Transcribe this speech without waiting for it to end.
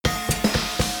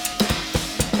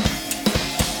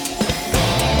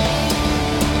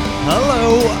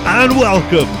and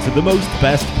welcome to the Most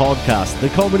Best Podcast, the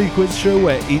comedy quiz show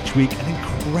where each week an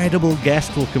incredible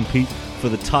guest will compete for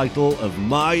the title of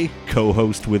my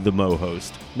co-host with the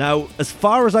Mo-host. Now, as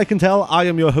far as I can tell, I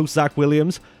am your host, Zach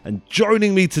Williams, and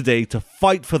joining me today to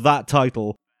fight for that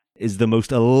title is the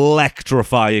most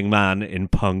electrifying man in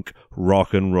punk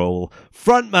rock and roll,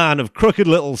 frontman of Crooked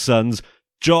Little Sons,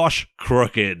 Josh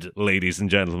Crooked, ladies and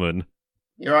gentlemen.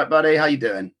 You alright, buddy? How you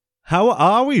doing? How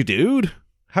are we, dude?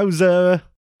 How's, I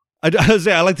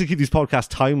like to keep these podcasts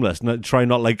timeless and try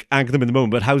not, anchor them in the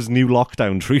moment, but how's new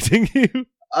lockdown treating you?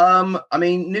 I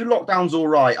mean, new lockdown's all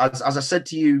right. As I said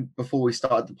to you before we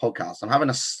started the podcast, I'm having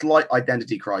a slight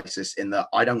identity crisis in that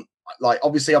I don't,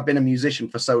 obviously I've been a musician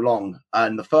for so long,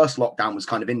 and the first lockdown was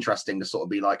kind of interesting to sort of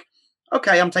be like,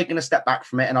 okay, I'm taking a step back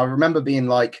from it. And I remember being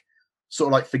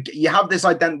you have this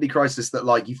identity crisis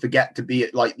that you forget to be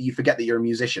you forget that you're a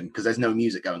musician because there's no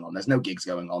music going on. There's no gigs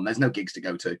going on. There's no gigs to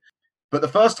go to. But the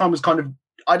first time was kind of,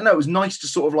 I don't know, it was nice to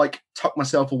sort of tuck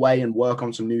myself away and work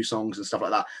on some new songs and stuff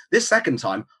like that. This second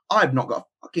time, I've not got a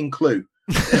fucking clue.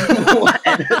 You know what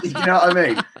I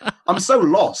mean? I'm so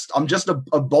lost. I'm just a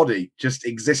body just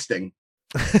existing.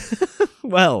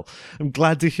 Well, I'm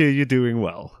glad to hear you're doing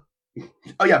well.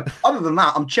 Oh yeah, other than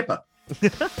that, I'm chipper.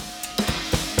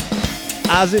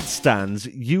 As it stands,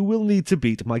 you will need to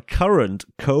beat my current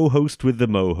co-host with the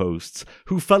Mo-hosts,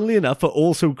 who, funnily enough, are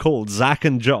also called Zach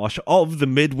and Josh of the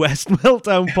Midwest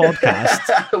Meltdown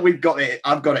podcast. We've got it.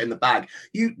 I've got it in the bag.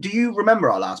 Do you remember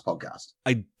our last podcast?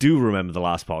 I do remember the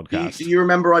last podcast. Do you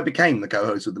remember I became the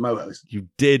co-host with the Mo-host? You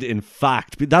did, in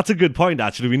fact. But that's a good point,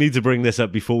 actually. We need to bring this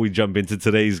up before we jump into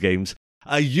today's games.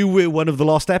 You were one of the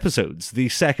lost episodes, the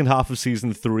second half of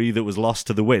season 3 that was lost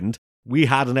to the wind. We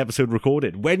had an episode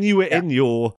recorded when you were in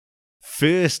your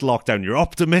first lockdown, your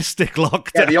optimistic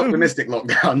lockdown. Yeah, the optimistic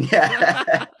lockdown,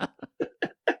 yeah.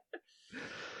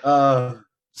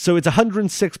 So it's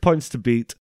 106 points to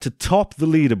beat to top the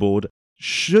leaderboard.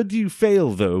 Should you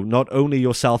fail, though, not only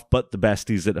yourself but the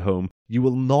besties at home, you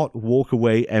will not walk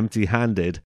away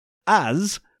empty-handed,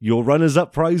 as your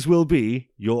runners-up prize will be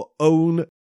your own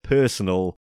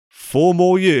personal 4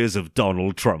 more years of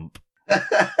Donald Trump.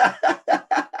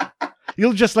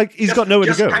 You'll he's got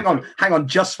nowhere to go. Hang on,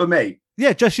 just for me.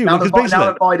 Yeah, just you. Now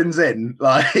that Biden's in,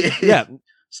 yeah.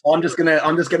 So I'm just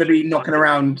gonna be knocking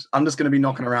around. I'm just gonna be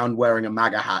knocking around wearing a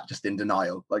MAGA hat, just in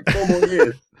denial. 4 more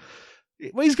years.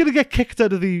 Well, he's gonna get kicked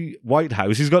out of the White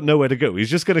House. He's got nowhere to go. He's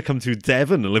just gonna come to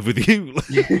Devon and live with you.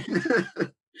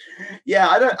 Yeah,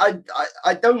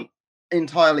 I don't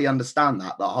entirely understand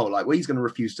that whole he's going to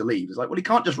refuse to leave. It's well, he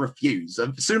can't just refuse.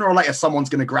 Sooner or later, someone's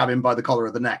going to grab him by the collar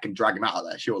of the neck and drag him out of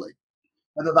there, surely.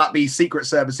 Whether that be Secret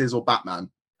Services or Batman.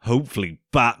 Hopefully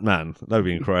Batman. That would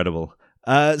be incredible.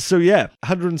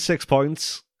 106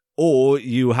 points, or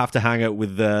you have to hang out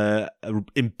with the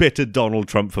embittered Donald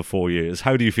Trump for 4 years.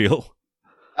 How do you feel?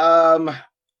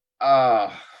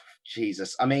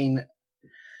 Jesus. I mean,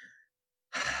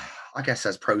 I guess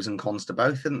there's pros and cons to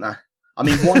both, isn't there? I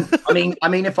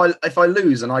mean, if I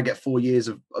lose and I get 4 years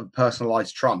of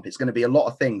personalized Trump, it's going to be a lot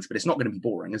of things, but it's not going to be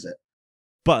boring, is it?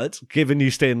 But given you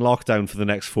stay in loxdown for the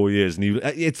next 4 years, and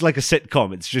it's like a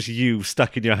sitcom. It's just you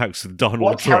stuck in your house with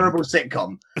Donald Trump. What a terrible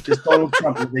sitcom! Just Donald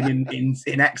Trump living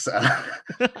in Exeter,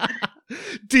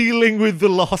 dealing with the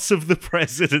loss of the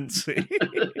presidency.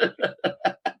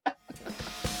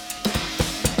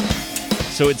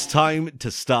 So it's time to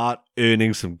start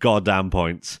earning some goddamn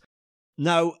points.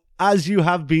 Now, as you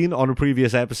have been on a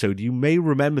previous episode, you may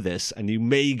remember this, and you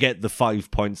may get the 5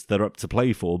 points that are up to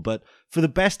play for, but for the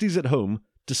besties at home,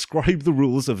 describe the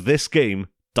rules of this game,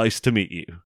 Dice to Meet You.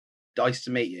 Dice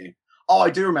to Meet You. Oh, I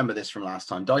do remember this from last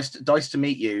time. Dice to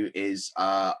Meet You is,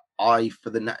 for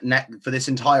this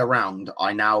entire round,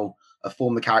 I now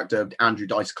form the character of Andrew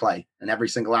Dice Clay, and every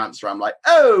single answer I'm like,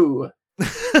 oh!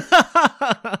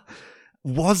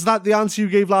 Was that the answer you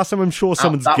gave last time? I'm sure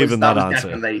someone's given that answer.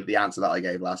 Definitely the answer that I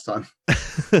gave last time.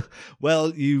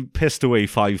 Well, you pissed away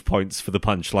 5 points for the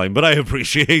punchline, but I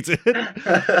appreciate it.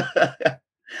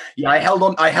 Yeah, I held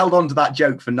on to that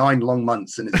joke for 9 long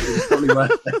months, and it's probably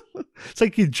worth it. It's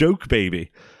like your joke,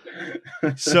 baby.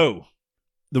 So,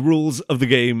 the rules of the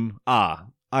game are: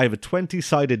 I have a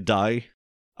 20-sided die.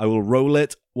 I will roll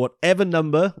it. Whatever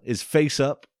number is face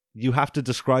up, you have to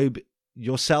describe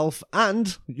yourself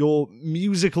and your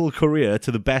musical career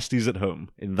to the besties at home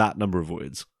in that number of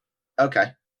words.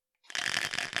 Okay.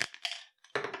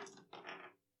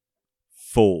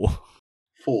 4.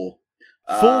 4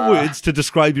 words to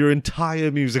describe your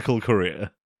entire musical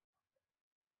career.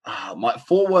 My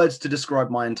 4 words to describe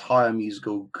my entire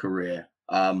musical career.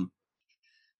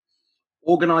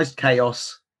 Organized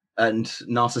chaos and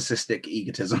narcissistic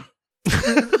egotism.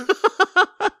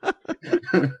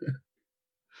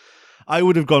 I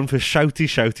would have gone for shouty,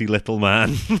 shouty little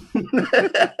man.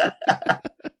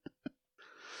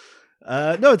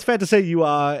 No, it's fair to say you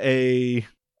are a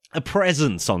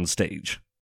presence on stage.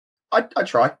 I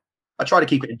try. I try to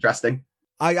keep it interesting.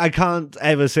 I can't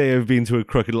ever say I've been to a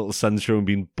Crooked Little Sons show and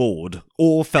been bored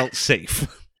or felt safe.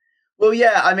 Well,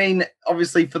 yeah, I mean,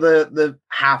 obviously for the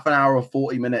half an hour or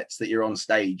 40 minutes that you're on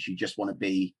stage, you just want to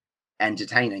be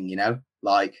entertaining, you know?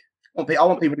 Like, I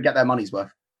want people to get their money's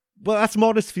worth. Well, that's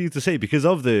modest for you to say, because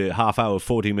of the half hour,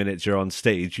 40 minutes you're on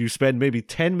stage, you spend maybe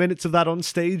 10 minutes of that on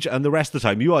stage, and the rest of the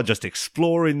time you are just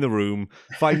exploring the room,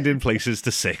 finding places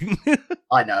to sing.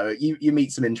 I know. You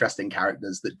meet some interesting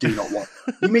characters that do not want...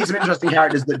 You meet some interesting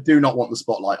characters that do not want the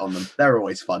spotlight on them. They're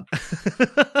always fun.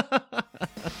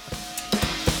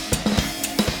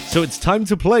 So it's time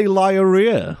to play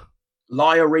Liaria.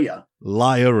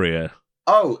 Liaria.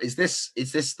 Oh, is this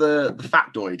the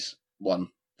factoid one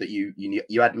that you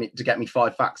had me to get me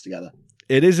 5 facts together?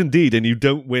 It is indeed, and you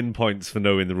don't win points for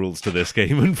knowing the rules to this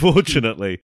game,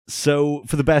 unfortunately. So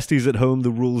for the besties at home,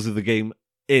 the rules of the game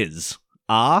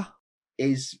are,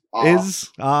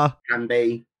 can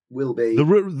be, will be. The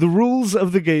rules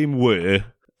of the game were...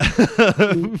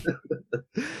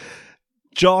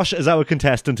 Josh, as our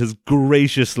contestant, has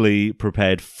graciously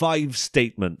prepared 5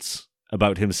 statements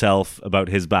about himself, about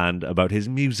his band, about his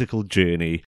musical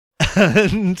journey,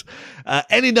 and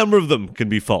any number of them can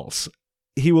be false.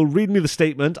 He will read me the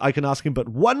statement. I can ask him but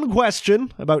one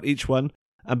question about each one,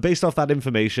 and based off that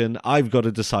information, I've got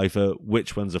to decipher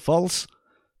which ones are false.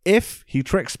 If he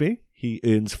tricks me, he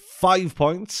earns 5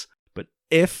 points, but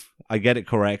if I get it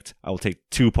correct, I'll take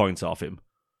 2 points off him.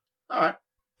 All right.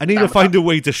 I need to find a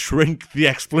way to shrink the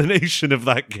explanation of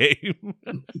that game.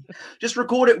 Just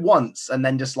record it once, and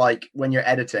then just like when you're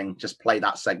editing, just play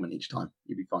that segment each time.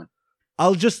 You'll be fine.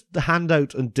 I'll just hand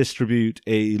out and distribute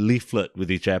a leaflet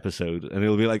with each episode, and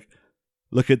it'll be like,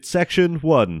 look at section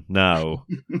 1 now.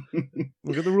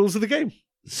 Look at the rules of the game.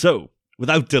 So,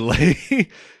 without delay,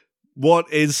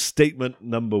 what is statement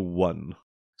number 1?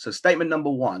 So statement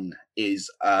number 1 is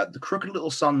the Crooked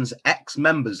Little Sons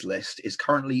ex-members list is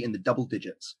currently in the double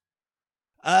digits.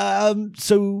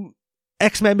 So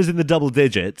ex-members in the double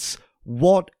digits,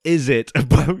 what is it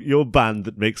about your band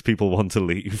that makes people want to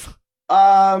leave?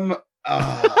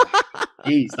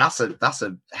 Geez, that's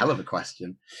a hell of a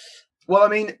question. Well, I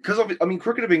mean,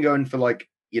 Crooked have been going for like,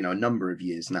 you know, a number of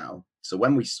years now. So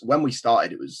when we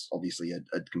started, it was obviously a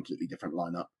completely different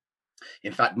lineup.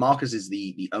 In fact, Marcus is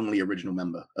the only original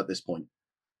member at this point.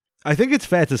 I think it's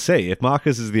fair to say if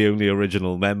Marcus is the only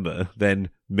original member, then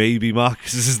maybe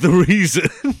Marcus is the reason.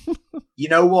 You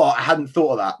know what? I hadn't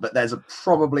thought of that, but there's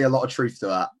probably a lot of truth to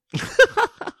that.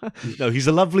 No, he's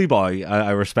a lovely boy.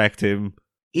 I respect him.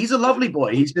 He's a lovely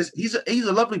boy. He's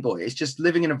a lovely boy. It's just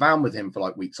living in a van with him for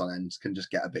like weeks on end can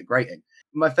just get a bit grating.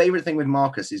 My favorite thing with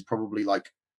Marcus is probably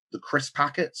like the crisp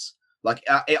packets. Like,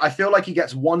 I feel like he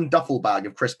gets one duffel bag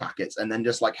of crisp packets and then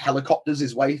just like helicopters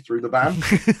his way through the van.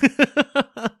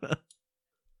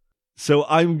 So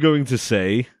I'm going to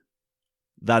say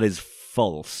that is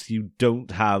false. You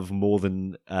don't have more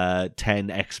than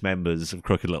 10 ex-members of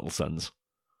Crooked Little Sons.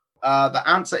 The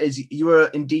answer is you are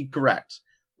indeed correct.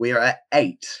 We are at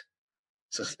 8.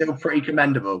 So still pretty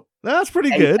commendable. That's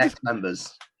pretty 8 good.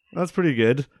 Ex-members. That's pretty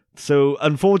good. So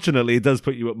unfortunately, it does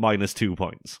put you at minus 2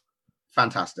 points.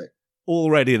 Fantastic.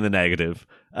 Already in the negative.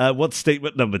 What's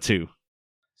statement number 2?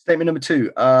 Statement number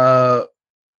 2.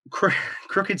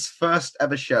 Crooked's first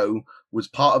ever show was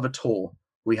part of a tour.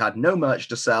 We had no merch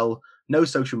to sell, no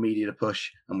social media to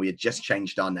push, and we had just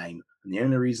changed our name. And the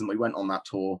only reason we went on that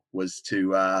tour was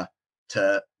to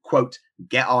quote,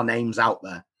 get our names out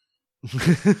there.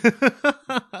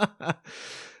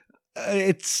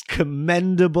 It's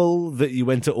commendable that you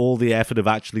went to all the effort of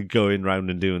actually going around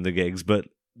and doing the gigs, but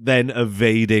then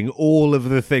evading all of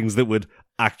the things that would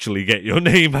actually get your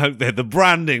name out there, the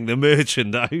branding, the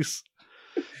merchandise,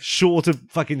 short of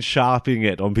fucking sharpening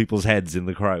it on people's heads in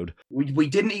the crowd. We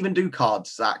didn't even do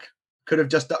cards, Zach. Could have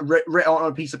just written on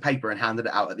a piece of paper and handed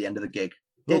it out at the end of the gig.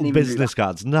 Didn't even business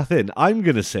cards, nothing. I'm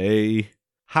going to say,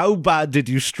 how bad did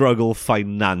you struggle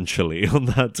financially on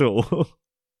that tour?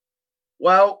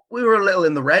 Well, we were a little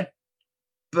in the red,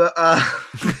 but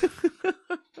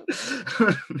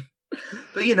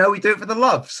but you know, we do it for the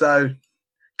love, so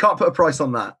can't put a price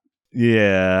on that.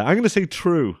 Yeah, I'm going to say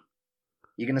true.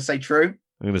 You're going to say true?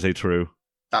 I'm going to say true.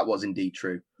 That was indeed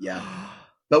true, yeah.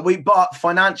 But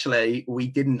financially, we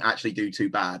didn't actually do too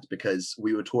bad because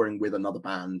we were touring with another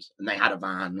band and they had a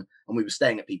van and we were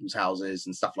staying at people's houses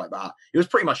and stuff like that. It was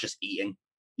pretty much just eating,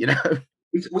 you know.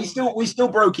 We still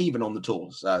broke even on the tour,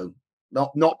 so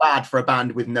Not bad for a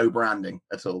band with no branding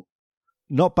at all.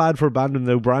 Not bad for a band with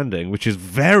no branding, which is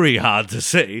very hard to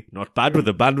say. Not bad with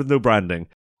a band with no branding.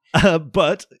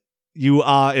 But you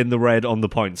are in the red on the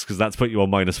points, because that's put you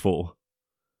on -4.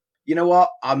 You know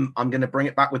what? I'm going to bring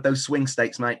it back with those swing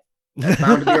states, mate. There's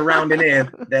bound to be a round in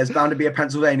here. There's bound to be a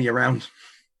Pennsylvania round.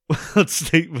 That's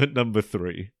statement number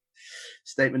 3.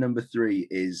 Statement number 3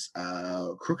 is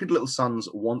Crooked Little Sons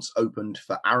once opened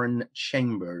for Aaron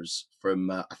Chambers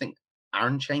from, I think,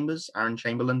 Aaron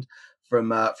Chamberlain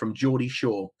from Geordie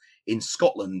Shore in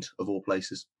Scotland, of all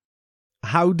places.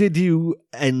 How did you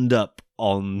end up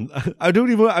on...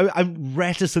 I'm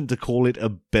reticent to call it a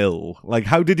bill. Like,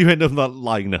 how did you end up on that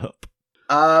lineup?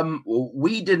 Well,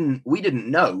 we didn't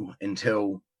know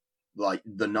until, like,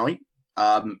 the night.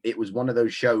 It was one of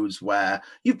those shows where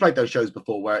you've played those shows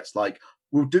before, where it's like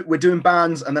we're doing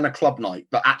bands and then a club night,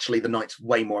 but actually the night's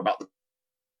way more about the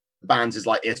bands. Is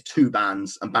like it's 2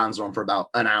 bands and bands are on for about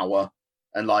an hour,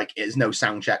 and like it's no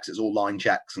sound checks, it's all line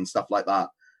checks and stuff like that.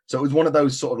 So it was one of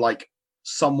those sort of like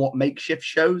somewhat makeshift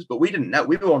shows, but we didn't know.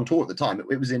 We were on tour at the time.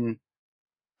 It was in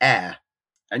Ayr,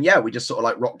 and yeah, we just sort of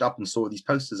like rocked up and saw these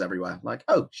posters everywhere. Like,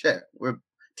 oh shit, we're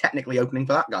technically opening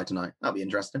for that guy tonight. That'll be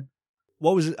interesting.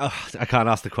 What was it? I can't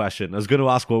ask the question. I was going to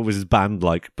ask what was his band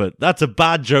like, but that's a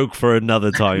bad joke for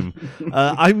another time.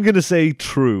 I'm going to say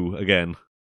True again.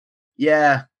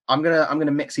 Yeah, I'm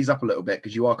gonna mix these up a little bit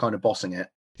because you are kind of bossing it.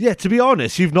 Yeah, to be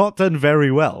honest, you've not done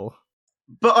very well.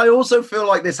 But I also feel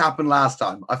like this happened last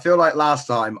time. I feel like last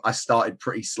time I started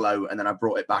pretty slow and then I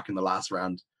brought it back in the last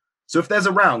round. So if there's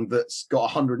a round that's got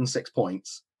 106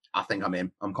 points, I think I'm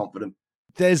in. I'm confident.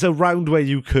 There's a round where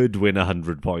you could win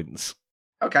 100 points.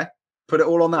 Okay. Put it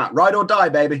all on that. Ride or die,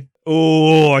 baby.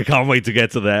 Oh, I can't wait to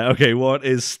get to there. Okay, what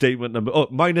is statement number... Oh,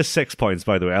 -6 points,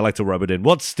 by the way. I like to rub it in.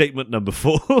 What's statement number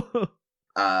 4?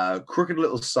 Crooked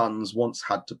Little Sons once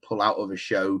had to pull out of a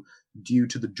show due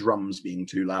to the drums being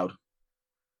too loud.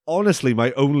 Honestly,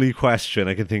 my only question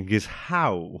I can think is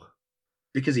how?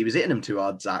 Because he was hitting them too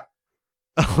hard, Zach.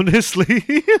 Honestly?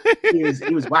 he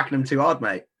was whacking them too hard,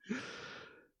 mate.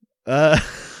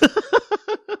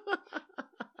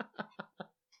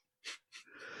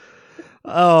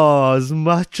 Oh, as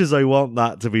much as I want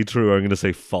that to be true, I'm going to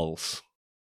say false.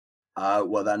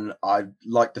 Well, then I'd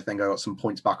like to think I got some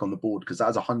points back on the board because that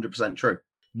is 100% true.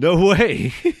 No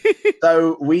way.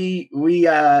 So we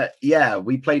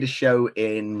played a show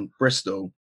in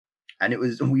Bristol, and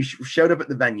we showed up at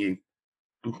the venue,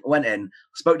 went in,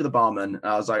 spoke to the barman, and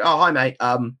I was like, "Oh, hi, mate.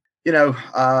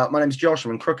 My name's Josh.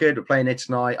 I'm in Crooked. We're playing it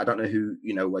tonight. I don't know who,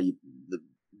 where the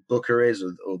booker is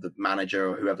or the manager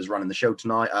or whoever's running the show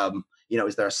tonight.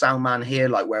 Is there a sound man here?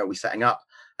 Like, where are we setting up?"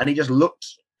 And he just looked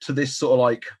to this sort of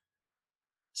like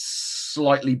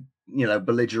slightly,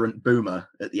 belligerent boomer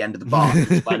at the end of the bar.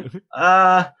 He went,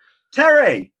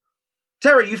 Terry,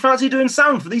 you fancy doing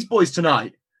sound for these boys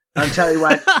tonight? And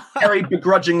Terry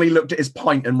begrudgingly looked at his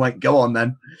pint and went, "Go on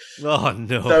then." Oh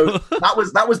no. So that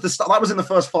was the start. That was in the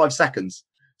first 5 seconds.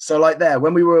 So like there,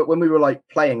 when we were like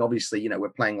playing, obviously, we're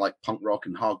playing like punk rock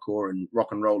and hardcore and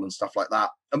rock and roll and stuff like that.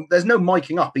 And there's no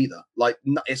miking up either. Like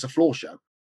it's a floor show.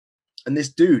 And this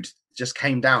dude just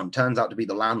came down, turns out to be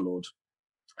the landlord.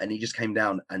 And he just came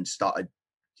down and started,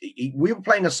 we were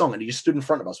playing a song and he just stood in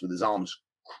front of us with his arms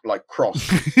like crossed,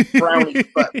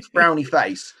 frowny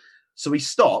face. So he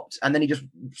stopped and then he just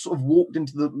sort of walked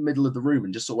into the middle of the room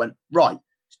and just sort of went, "Right,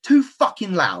 it's too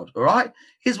fucking loud, all right?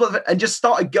 Here's what," and just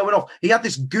started going off. He had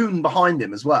this goon behind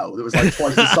him as well that was like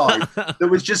twice the size. that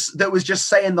was just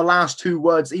saying the last 2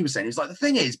 words that he was saying. He was like, "The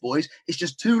thing is, boys, it's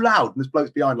just too loud." And this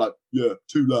bloke's behind like, "Yeah,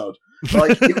 too loud."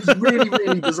 Like it was really,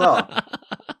 really bizarre.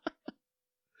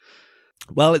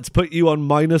 Well, it's put you on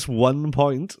 -1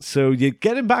 point, so you're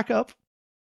getting back up.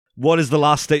 What is the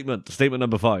last statement? Statement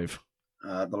number 5.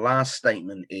 The last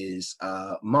statement is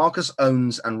Marcus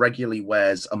owns and regularly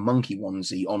wears a monkey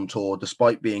onesie on tour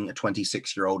despite being a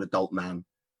 26-year-old adult man.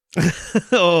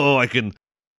 Oh, I can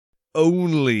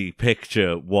only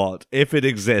picture what, if it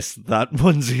exists, that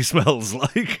onesie smells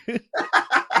like.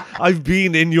 I've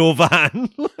been in your van.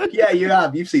 Yeah, you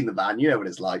have. You've seen the van. You know what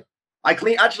it's like. I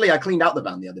cleaned out the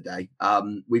van the other day.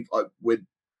 We're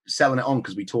selling it on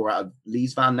because we tore out of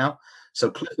Lee's van now.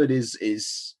 So Clifford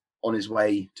is on his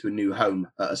way to a new home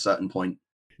at a certain point.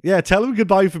 Yeah, tell him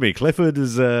goodbye for me. Clifford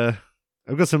is...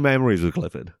 I've got some memories with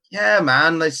Clifford. Yeah,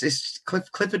 man. It's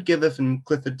Clifford giveth and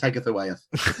Clifford taketh away.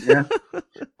 Yeah.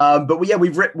 But we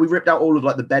ripped out all of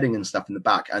like the bedding and stuff in the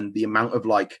back, and the amount of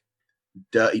like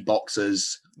dirty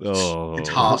boxes,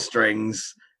 guitar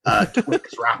strings,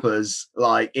 Twix wrappers,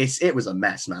 like it was a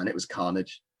mess, man. It was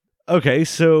carnage. Okay,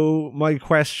 so my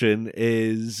question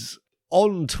is,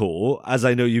 on tour, as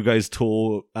I know you guys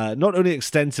tour not only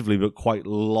extensively, but quite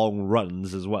long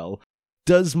runs as well,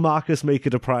 does Marcus make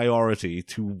it a priority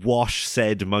to wash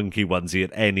said monkey onesie at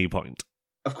any point?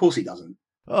 Of course he doesn't.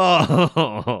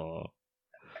 Oh,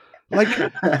 like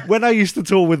when I used to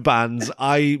tour with bands,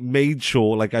 I made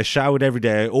sure, like, I showered every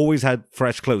day. I always had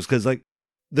fresh clothes because, like,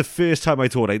 the first time I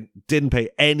toured, I didn't pay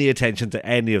any attention to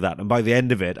any of that. And by the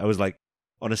end of it, I was like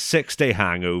on a 6-day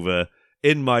hangover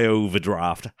in my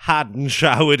overdraft, hadn't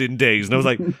showered in days. And I was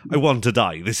like, I want to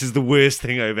die. This is the worst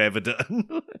thing I've ever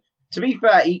done. To be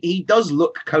fair, he does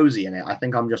look cozy in it. I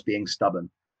think I'm just being stubborn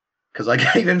because I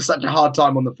gave him such a hard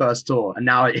time on the first tour, and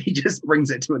now he just brings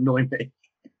it to annoy me.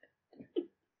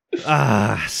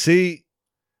 See,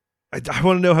 I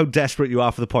want to know how desperate you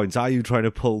are for the points. Are you trying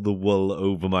to pull the wool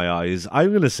over my eyes? I'm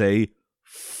going to say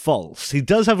false. He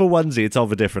does have a onesie. It's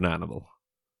of a different animal.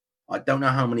 I don't know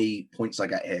how many points I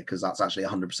get here because that's actually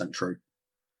 100% true.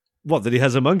 What, that he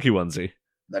has a monkey onesie?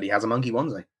 That he has a monkey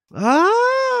onesie.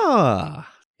 Ah.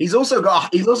 He's also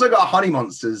got a Honey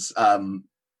Monsters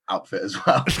outfit as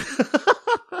well.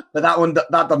 But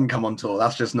that doesn't come on tour.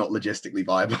 That's just not logistically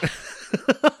viable.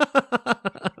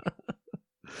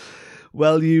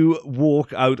 Well, you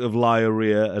walk out of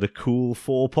Lyria at a cool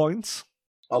 4 points.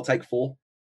 I'll take 4.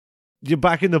 You're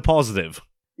back in the positive.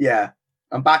 Yeah,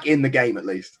 I'm back in the game at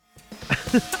least.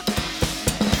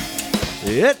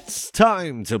 It's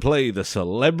time to play the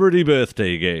celebrity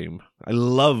birthday game. I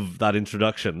love that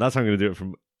introduction. That's how I'm going to do it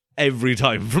from every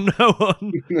time from now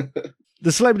on.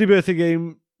 The celebrity birthday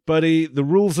game, buddy, the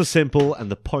rules are simple and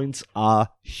the points are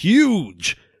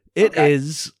huge. It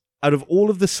is, out of all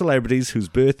of the celebrities whose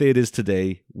birthday it is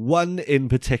today, one in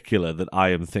particular that I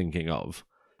am thinking of.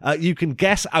 You can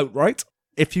guess outright.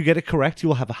 If you get it correct,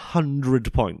 you'll have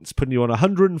 100 points, putting you on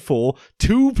 104,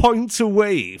 2 points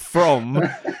away from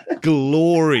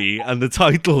glory and the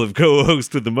title of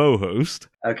co-host with the Mo-host.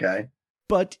 Okay.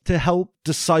 But to help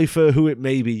decipher who it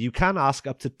may be, you can ask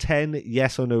up to 10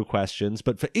 yes or no questions,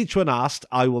 but for each one asked,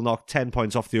 I will knock 10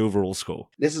 points off the overall score.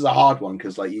 This is a hard one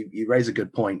because, like, you raise a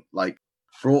good point. Like,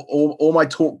 for all my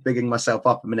talk bigging myself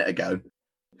up a minute ago,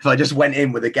 if I just went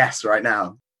in with a guess right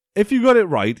now. If you got it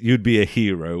right, you'd be a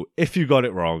hero. If you got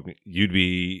it wrong, you'd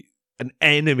be an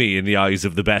enemy in the eyes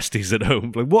of the besties at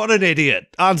home. Like, what an idiot.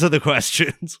 Answer the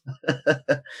questions.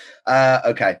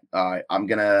 Okay. All right. I'm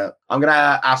gonna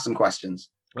ask some questions.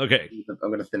 Okay. I'm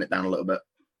gonna thin it down a little bit.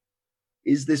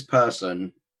 Is this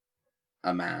person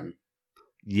a man?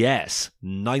 Yes.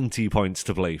 90 points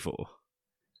to play for.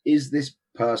 Is this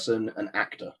person an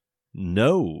actor?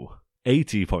 No.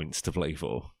 80 points to play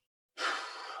for.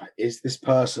 Is this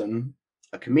person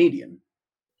a comedian?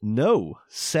 No.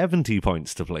 70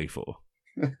 points to play for.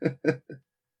 Not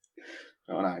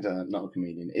an actor, not a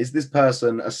comedian. Is this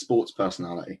person a sports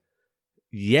personality?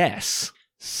 Yes.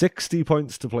 60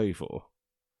 points to play for.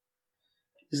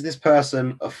 Is this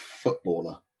person a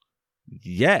footballer?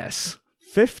 Yes.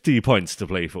 50 points to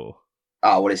play for.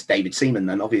 Oh, well, it's David Seaman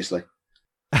then, obviously.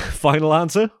 Final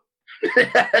answer?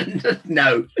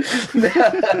 No.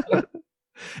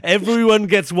 Everyone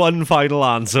gets one final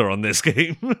answer on this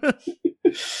game.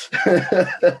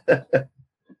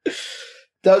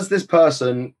 Does this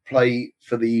person play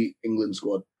for the England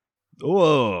squad?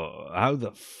 Whoa, how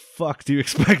the fuck do you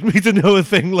expect me to know a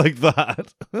thing like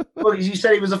that? Well, because you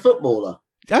said he was a footballer.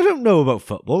 I don't know about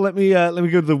football. Let me go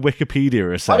to the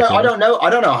Wikipedia a second. I don't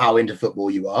know how into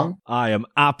football you are. I am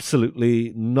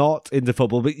absolutely not into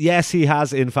football, but yes, he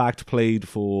has in fact played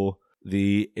for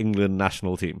the England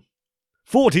national team.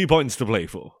 40 points to play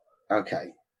for. Okay.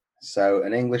 So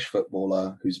an English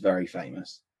footballer who's very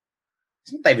famous.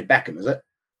 Isn't David Beckham, is it?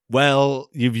 Well,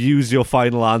 you've used your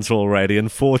final answer already.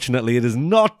 Unfortunately, it is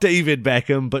not David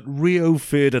Beckham, but Rio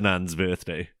Ferdinand's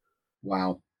birthday.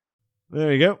 Wow.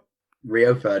 There you go.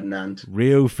 Rio Ferdinand.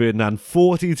 Rio Ferdinand,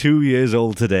 42 years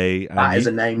old today. That is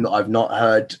a name that I've not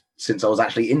heard since I was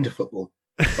actually into football.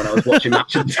 When I was watching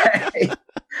Match of the Day.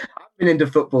 I've been into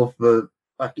football for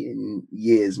fucking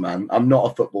years, man. I'm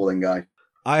not a footballing guy.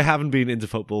 I haven't been into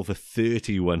football for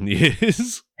 31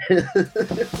 years.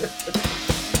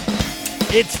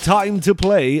 It's time to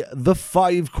play the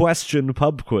 5-question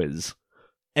pub quiz.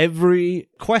 Every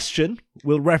question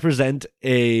will represent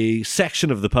a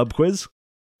section of the pub quiz,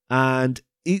 and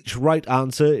each right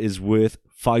answer is worth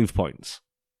 5 points.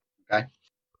 Okay.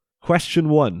 Question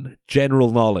 1,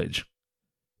 general knowledge.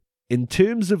 In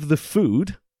terms of the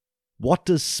food, what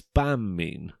does spam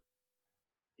mean?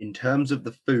 In terms of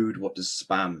the food, what does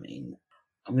spam mean?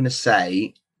 I'm going to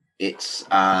say it's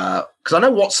because I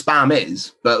know what spam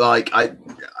is, but like I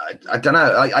don't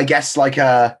know. I guess like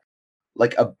a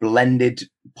like a blended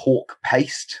pork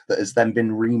paste that has then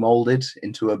been remolded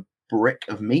into a brick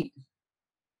of meat.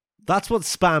 That's what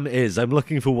Spam is. I'm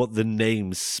looking for what the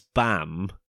name Spam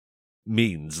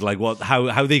means. Like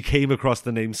how they came across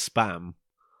the name Spam.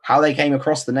 How they came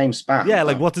across the name Spam? Yeah,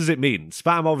 like what does it mean?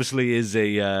 Spam obviously is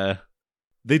a.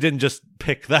 They didn't just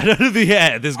pick that out of the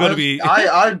air. There's got to be.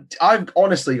 I've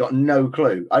honestly got no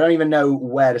clue. I don't even know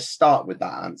where to start with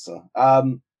that answer.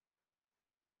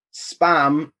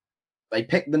 Spam. They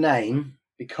picked the name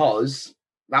because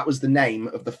that was the name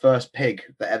of the first pig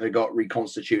that ever got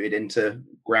reconstituted into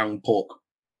ground pork.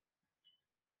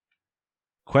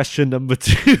 Question number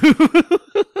 2.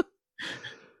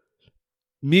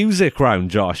 Music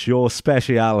round, Josh, your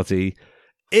speciality.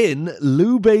 In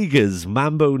Lou Bega's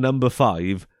Mambo No.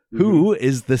 5, who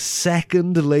is the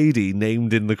second lady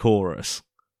named in the chorus?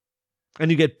 And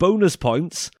you get bonus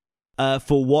points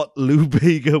for what Lou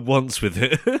Bega wants with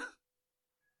it.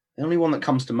 The only one that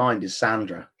comes to mind is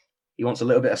Sandra. He wants a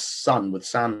little bit of sun with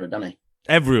Sandra, doesn't he?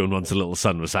 Everyone wants a little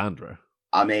sun with Sandra.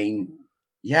 I mean,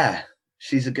 yeah,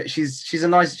 she's a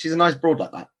nice broad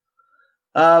like that.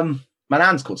 My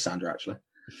nan's called Sandra, actually.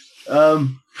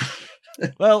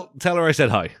 Well, tell her I said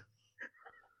hi.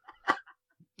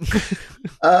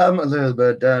 A little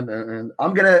bit.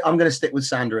 I'm gonna stick with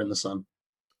Sandra in the sun.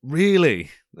 Really?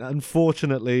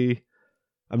 Unfortunately,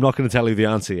 I'm not going to tell you the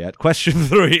answer yet. Question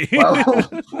 3.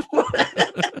 Well,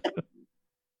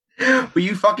 were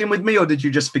you fucking with me, or did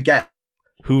you just forget?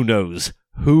 Who knows?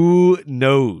 Who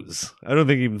knows? I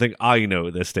don't even think I know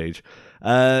at this stage.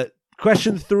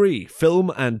 Question 3.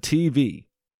 Film and TV.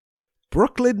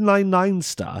 Brooklyn Nine-Nine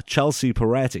star Chelsea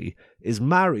Peretti is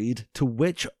married to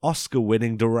which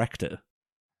Oscar-winning director?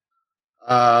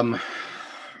 You're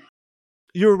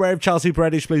aware of Chelsea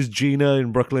Peretti? She plays Gina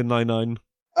in Brooklyn Nine-Nine.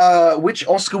 Which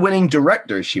Oscar-winning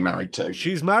director is she married to?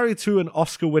 She's married to an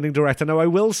Oscar-winning director. Now, I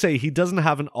will say he doesn't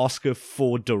have an Oscar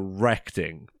for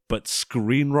directing, but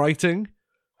screenwriting.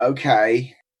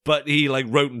 Okay. But he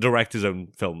wrote and directed his own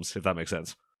films, if that makes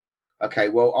sense. Okay,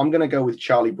 well, I'm going to go with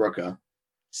Charlie Brooker,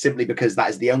 simply because that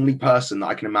is the only person that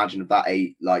I can imagine of that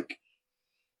age.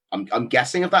 I'm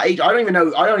guessing of that age. I don't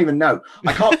even know.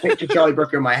 I can't picture Charlie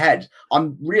Brooker in my head.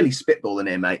 I'm really spitballing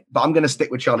here, mate. But I'm going to stick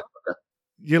with Charlie Brooker.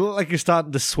 You look like you're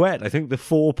starting to sweat. I think the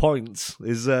 4 points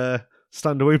is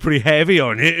standing away pretty heavy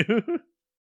on you.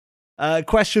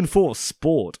 Question 4,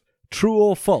 sport. True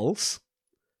or false?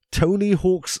 Tony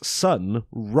Hawk's son,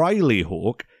 Riley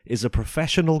Hawk, is a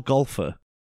professional golfer.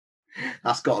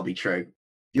 That's got to be true.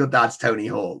 Your dad's Tony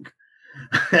Hawk.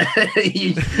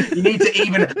 you need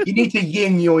to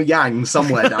yin your yang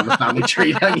somewhere down the family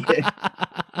tree, don't you?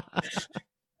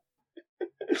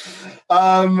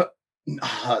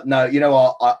 No, you know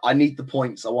what? I need the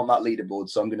points. I want that leaderboard,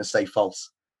 so I'm going to say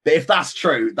false. But if that's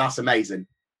true, that's amazing.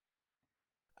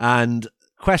 And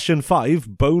question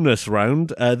 5, bonus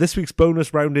round. This week's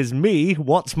bonus round is me.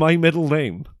 What's my middle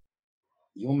name?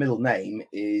 Your middle name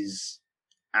is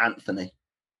Anthony.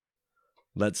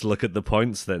 Let's look at the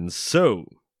points then. So,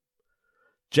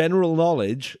 general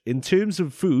knowledge. In terms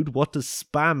of food, what does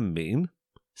spam mean?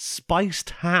 Spiced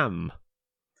ham.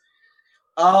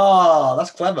 Oh,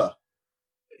 that's clever.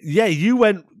 Yeah, you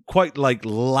went quite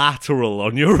lateral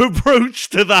on your approach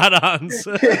to that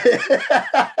answer.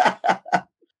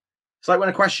 It's like when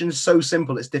a question is so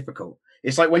simple, it's difficult.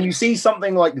 It's like when you see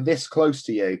something like this close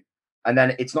to you, and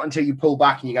then it's not until you pull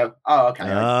back and you go, oh,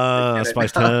 okay.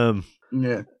 Spiced ham.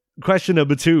 Yeah. Question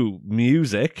number 2,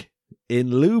 music. In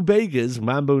Lou Bega's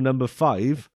Mambo No.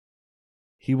 5,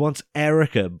 he wants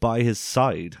Erica by his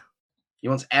side. He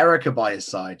wants Erica by his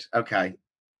side. Okay.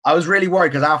 I was really worried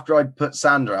because after I'd put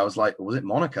Sandra, I was like, was it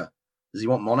Monica? Does he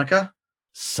want Monica?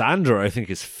 Sandra, I think,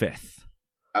 is 5th.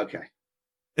 Okay.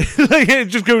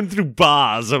 Just going through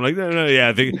bars. I'm like, no, yeah,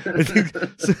 I think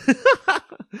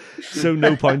so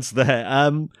no points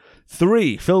there.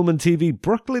 3, film and TV.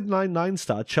 Brooklyn Nine-Nine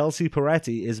star Chelsea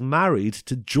Peretti is married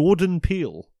to Jordan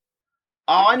Peele.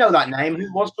 Oh, I know that name.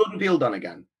 What's Jordan Peele done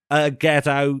again? Get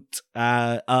Out,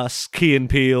 Us, Key and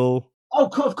Peele. Oh,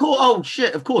 of course. Oh,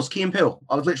 shit. Of course. Key and Peele.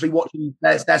 I was literally watching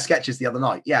their sketches the other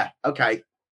night. Yeah. Okay.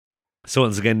 So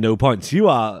once again, no points.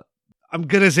 I'm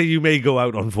going to say you may go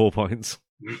out on 4 points.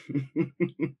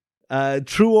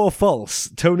 True or false?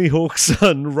 Tony Hawk's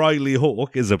son, Riley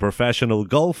Hawk, is a professional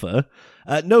golfer.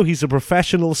 No, he's a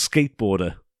professional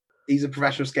skateboarder. He's a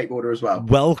professional skateboarder as well.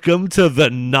 Welcome to the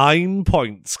 9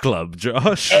 points club,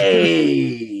 Josh.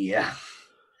 Hey!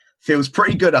 Feels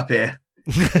pretty good up here.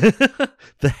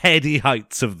 The heady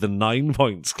heights of the 9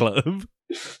 points club.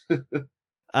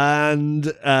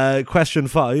 And question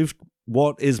 5,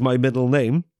 what is my middle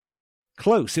name?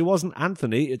 Close. It wasn't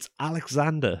Anthony, it's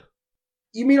Alexander.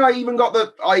 You mean I even got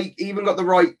the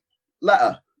right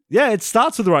letter? Yeah, it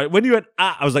starts with the right. When you went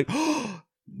I was like, oh,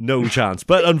 no chance.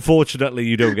 But unfortunately,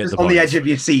 you don't get Just the on points. the edge of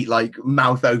your seat, like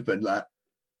mouth open. Like.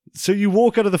 So you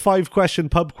walk out of the 5-question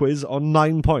pub quiz on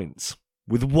 9 points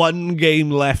with 1 game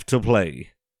left to play.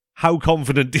 How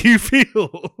confident do you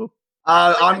feel?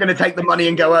 I'm going to take the money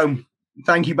and go home.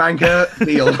 Thank you, banker.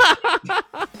 Deal.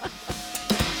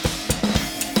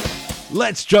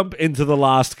 Let's jump into the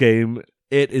last game.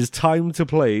 It is time to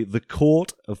play the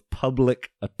Court of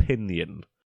Public Opinion.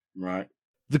 Right.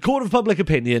 The Court of Public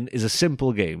Opinion is a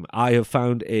simple game. I have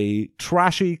found a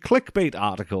trashy clickbait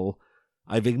article.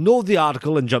 I've ignored the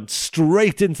article and jumped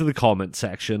straight into the comment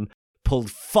section, pulled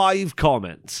 5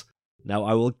 comments. Now,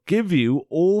 I will give you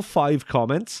all 5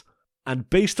 comments, and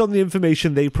based on the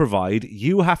information they provide,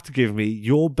 you have to give me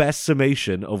your best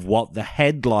summation of what the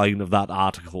headline of that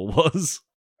article was.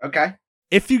 Okay.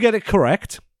 If you get it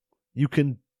correct, you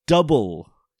can double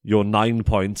your 9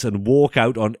 points and walk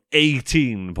out on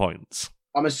 18 points.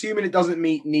 I'm assuming it doesn't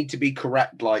need to be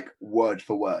correct, like word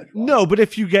for word. Right? No, but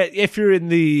if you're in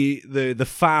the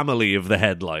family of the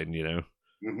headline, you know,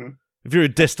 if you're a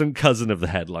distant cousin of the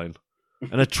headline,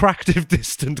 an attractive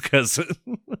distant cousin,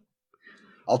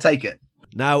 I'll take it.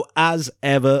 Now, as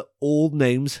ever, all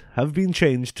names have been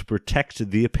changed to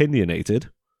protect the opinionated.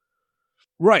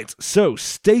 Right, so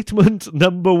statement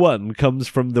number 1 comes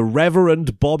from the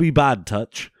Reverend Bobby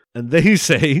Badtouch, and they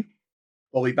say...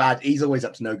 Bobby Bad, he's always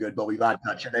up to no good, Bobby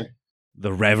Badtouch, isn't he?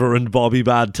 The Reverend Bobby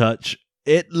Badtouch.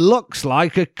 It looks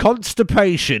like a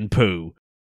constipation poo.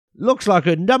 Looks like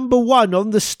a number 1 on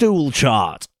the stool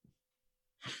chart.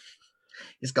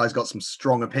 This guy's got some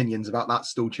strong opinions about that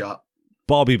stool chart.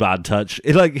 Bobby Badtouch.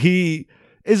 He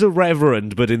is a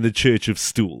reverend, but in the Church of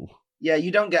Stool. Yeah,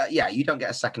 you don't get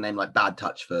a second name like Bad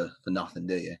Touch for nothing,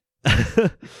 do you?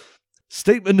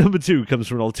 Statement number 2 comes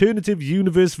from an alternative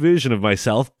universe version of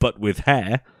myself, but with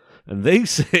hair, and they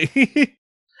say...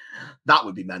 That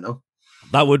would be mental.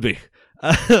 That would be.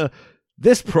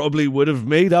 This probably would have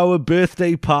made our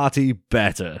birthday party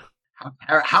better.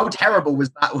 How terrible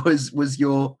was that? Was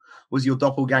your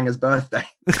doppelganger's birthday?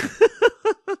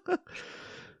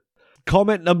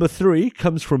 Comment number 3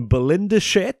 comes from Belinda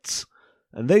Shits,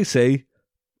 and they say,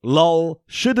 lol,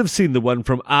 should have seen the one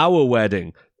from our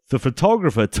wedding. The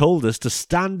photographer told us to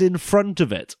stand in front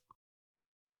of it.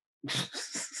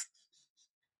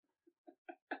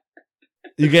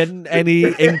 You getting any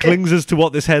inklings as to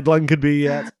what this headline could be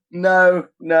yet? No.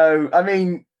 I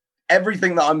mean,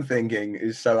 everything that I'm thinking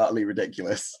is so utterly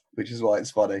ridiculous, which is why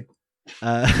it's funny.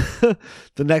 The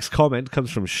next comment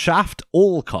comes from Shaft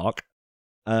Allcock,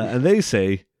 and they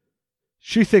say,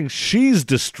 she thinks she's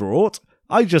distraught.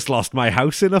 I just lost my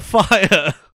house in a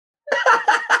fire.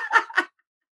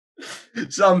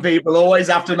 Some people always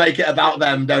have to make it about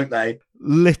them, don't they?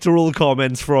 Literal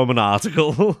comments from an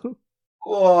article.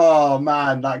 Oh,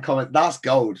 man, that comment, that's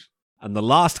gold. And the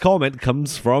last comment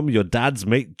comes from your dad's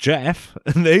mate, Jeff,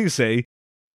 and they say,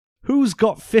 who's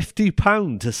got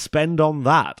 £50 to spend on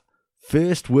that?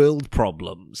 First world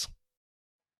problems.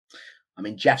 I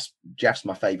mean, Jeff's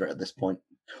my favourite at this point.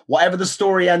 Whatever the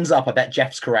story ends up, I bet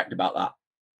Jeff's correct about that.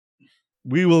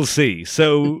 We will see.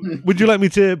 So, would you like me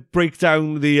to break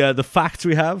down the facts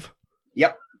we have?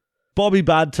 Yep. Bobby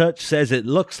Badtouch says it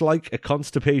looks like a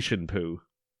constipation poo.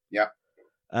 Yep.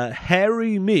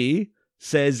 Harry Me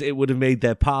says it would have made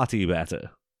their party better.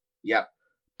 Yep.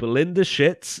 Belinda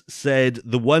Shits said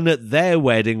the one at their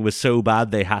wedding was so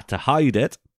bad they had to hide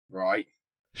it. Right.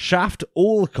 Shaft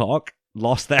Allcock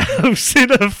lost their house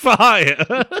in a fire.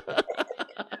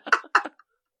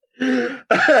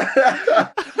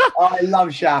 I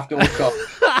love Shaft Allcock.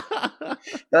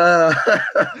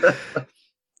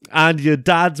 And your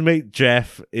dad's mate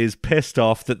Jeff is pissed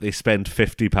off that they spent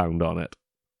 £50 on it.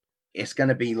 It's going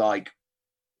to be like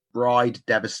bride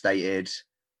devastated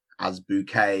as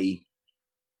bouquet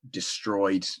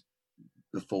destroyed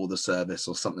before the service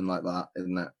or something like that,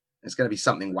 isn't it? It's going to be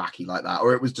something wacky like that,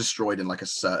 or it was destroyed in like a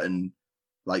certain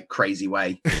like crazy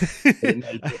way,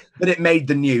 but it made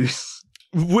the news.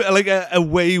 Like a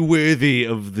way worthy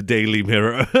of the Daily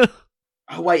Mirror.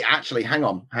 Oh wait, actually, hang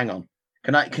on.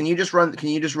 Can you just run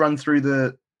through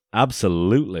the...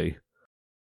 Absolutely.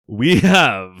 We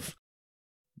have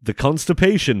the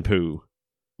constipation poo.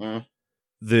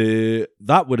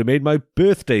 That would have made my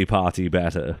birthday party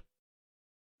better.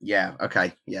 Yeah,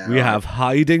 okay. Yeah. We have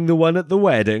hiding the one at the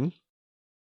wedding.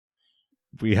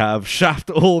 We have Shaft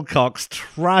Allcock's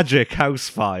tragic house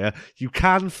fire. You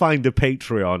can find a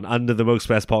Patreon under the Most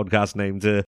Best Podcast name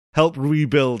to help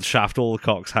rebuild Shaft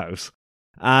Allcock's house.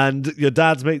 and your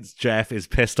dad's mate Jeff is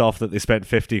pissed off that they spent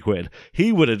 50 quid,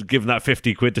 he would have given that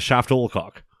 50 quid to Shaft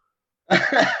Allcock.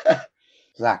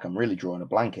 Zach, I'm really drawing a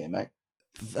blank here, mate.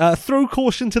 Throw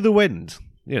caution to the wind,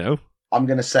 I'm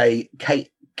going to say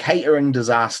catering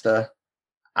disaster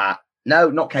at... No,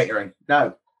 not catering.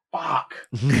 No. Fuck.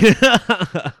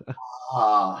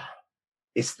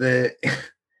 It's the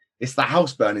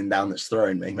house burning down that's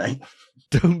throwing me, mate.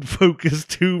 Don't focus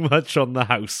too much on the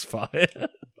house fire.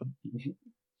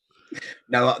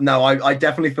 No, I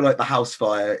definitely feel like the house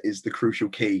fire is the crucial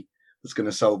key that's going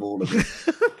to solve all of it.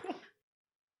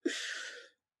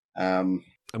 I'm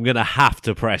going to have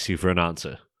to press you for an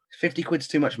answer. 50 quid's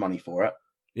too much money for it.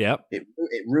 Yeah. It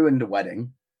ruined a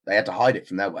wedding. They had to hide it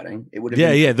from their wedding. It would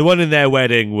have Yeah. The one in their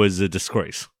wedding was a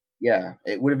disgrace. Yeah,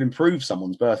 it would have improved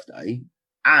someone's birthday,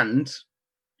 and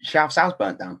Shaft's house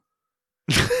burnt down.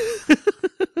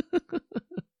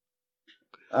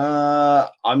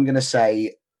 I'm gonna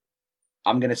say,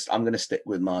 I'm gonna stick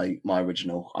with my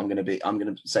original. I'm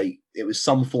gonna say it was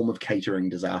some form of catering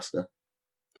disaster.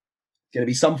 It's gonna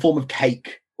be some form of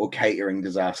cake or catering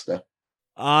disaster.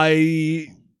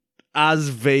 As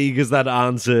vague as that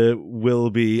answer will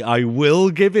be, I will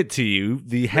give it to you.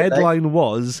 The headline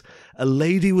was, a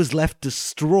lady was left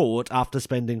distraught after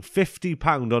spending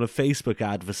 £50 on a Facebook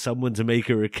ad for someone to make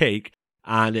her a cake,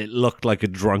 and it looked like a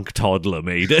drunk toddler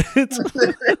made it.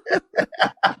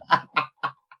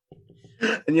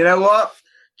 And you know what?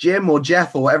 Jim or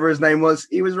Jeff or whatever his name was,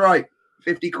 he was right.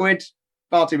 50 quid,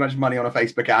 far too much money on a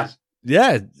Facebook ad.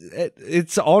 Yeah,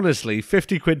 it's honestly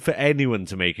 50 quid for anyone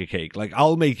to make a cake. Like,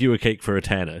 I'll make you a cake for a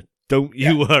tenner. Don't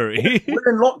you worry. We're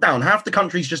in lockdown. Half the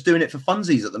country's just doing it for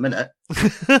funsies at the minute.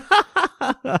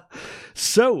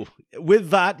 So, with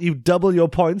that, you double your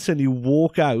points and you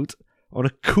walk out on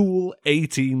a cool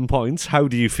 18 points. How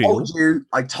do you feel?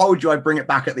 I told you I'd bring it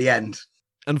back at the end.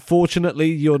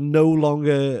 Unfortunately, you're no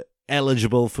longer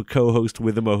eligible for co-host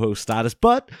with the Moho status,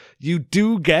 but you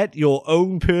do get your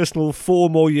own personal 4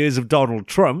 more years of Donald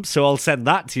Trump, so I'll send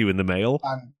that to you in the mail.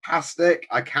 Fantastic.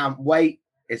 I can't wait.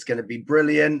 It's going to be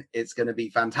brilliant. It's going to be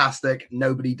fantastic.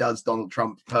 Nobody does Donald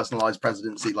Trump personalized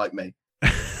presidency like me.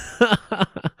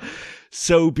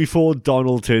 So before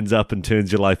Donald turns up and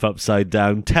turns your life upside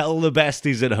down, tell the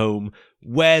besties at home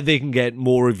where they can get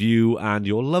more of you and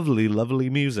your lovely, lovely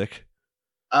music.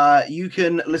 You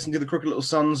can listen to the Crooked Little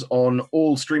Sons on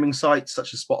all streaming sites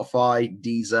such as Spotify,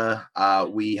 Deezer.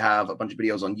 We have a bunch of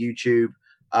videos on YouTube.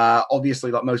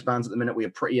 Obviously, like most bands at the minute, we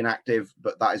are pretty inactive,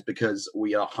 but that is because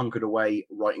we are hunkered away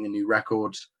writing a new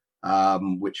record,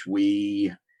 which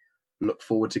we look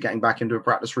forward to getting back into a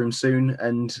practice room soon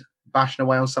and bashing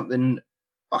away on something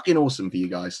fucking awesome for you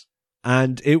guys.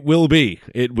 And it will be.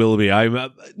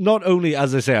 I'm not only,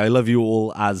 as I say, I love you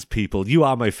all as people. You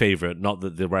are my favorite. Not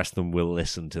that the rest of them will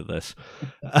listen to this.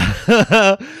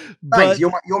 Thanks.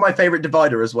 You're my favorite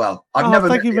divider as well.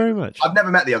 Thank you very much. I've never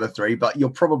met the other 3, but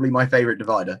you're probably my favorite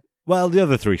divider. Well, the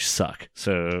other 3 suck.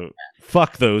 So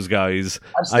fuck those guys.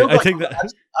 It's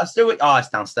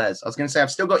downstairs. I was going to say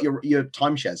I've still got your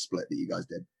timeshare split that you guys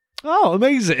did. Oh,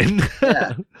 amazing.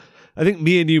 Yeah. I think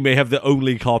me and you may have the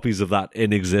only copies of that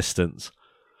in existence.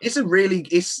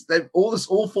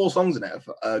 All 4 songs in it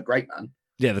are great, man.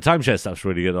 Yeah, the timeshare stuff's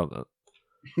really good on that.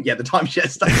 Yeah, the timeshare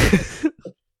stuff.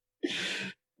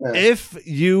 Yeah. If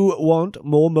you want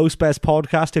more Most Best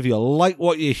podcast, if you like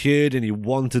what you heard and you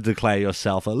want to declare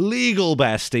yourself a legal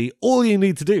bestie, all you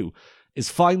need to do is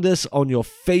find us on your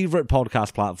favorite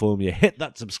podcast platform. You hit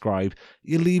that subscribe,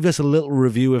 you leave us a little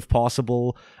review if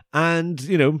possible, and,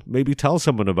 maybe tell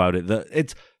someone about it. That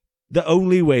it's the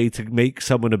only way to make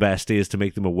someone a bestie is to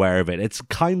make them aware of it. It's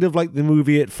kind of like the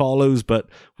movie It Follows, but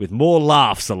with more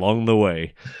laughs along the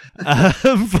way.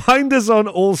 Find us on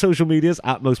all social medias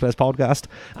at Most Best Podcast,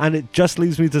 and it just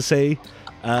leaves me to say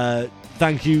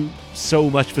thank you so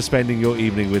much for spending your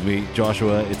evening with me,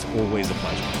 Joshua. It's always a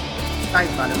pleasure.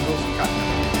 Thanks, man. It was awesome catching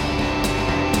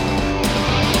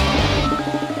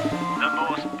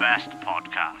up. The Most Best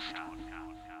Podcast.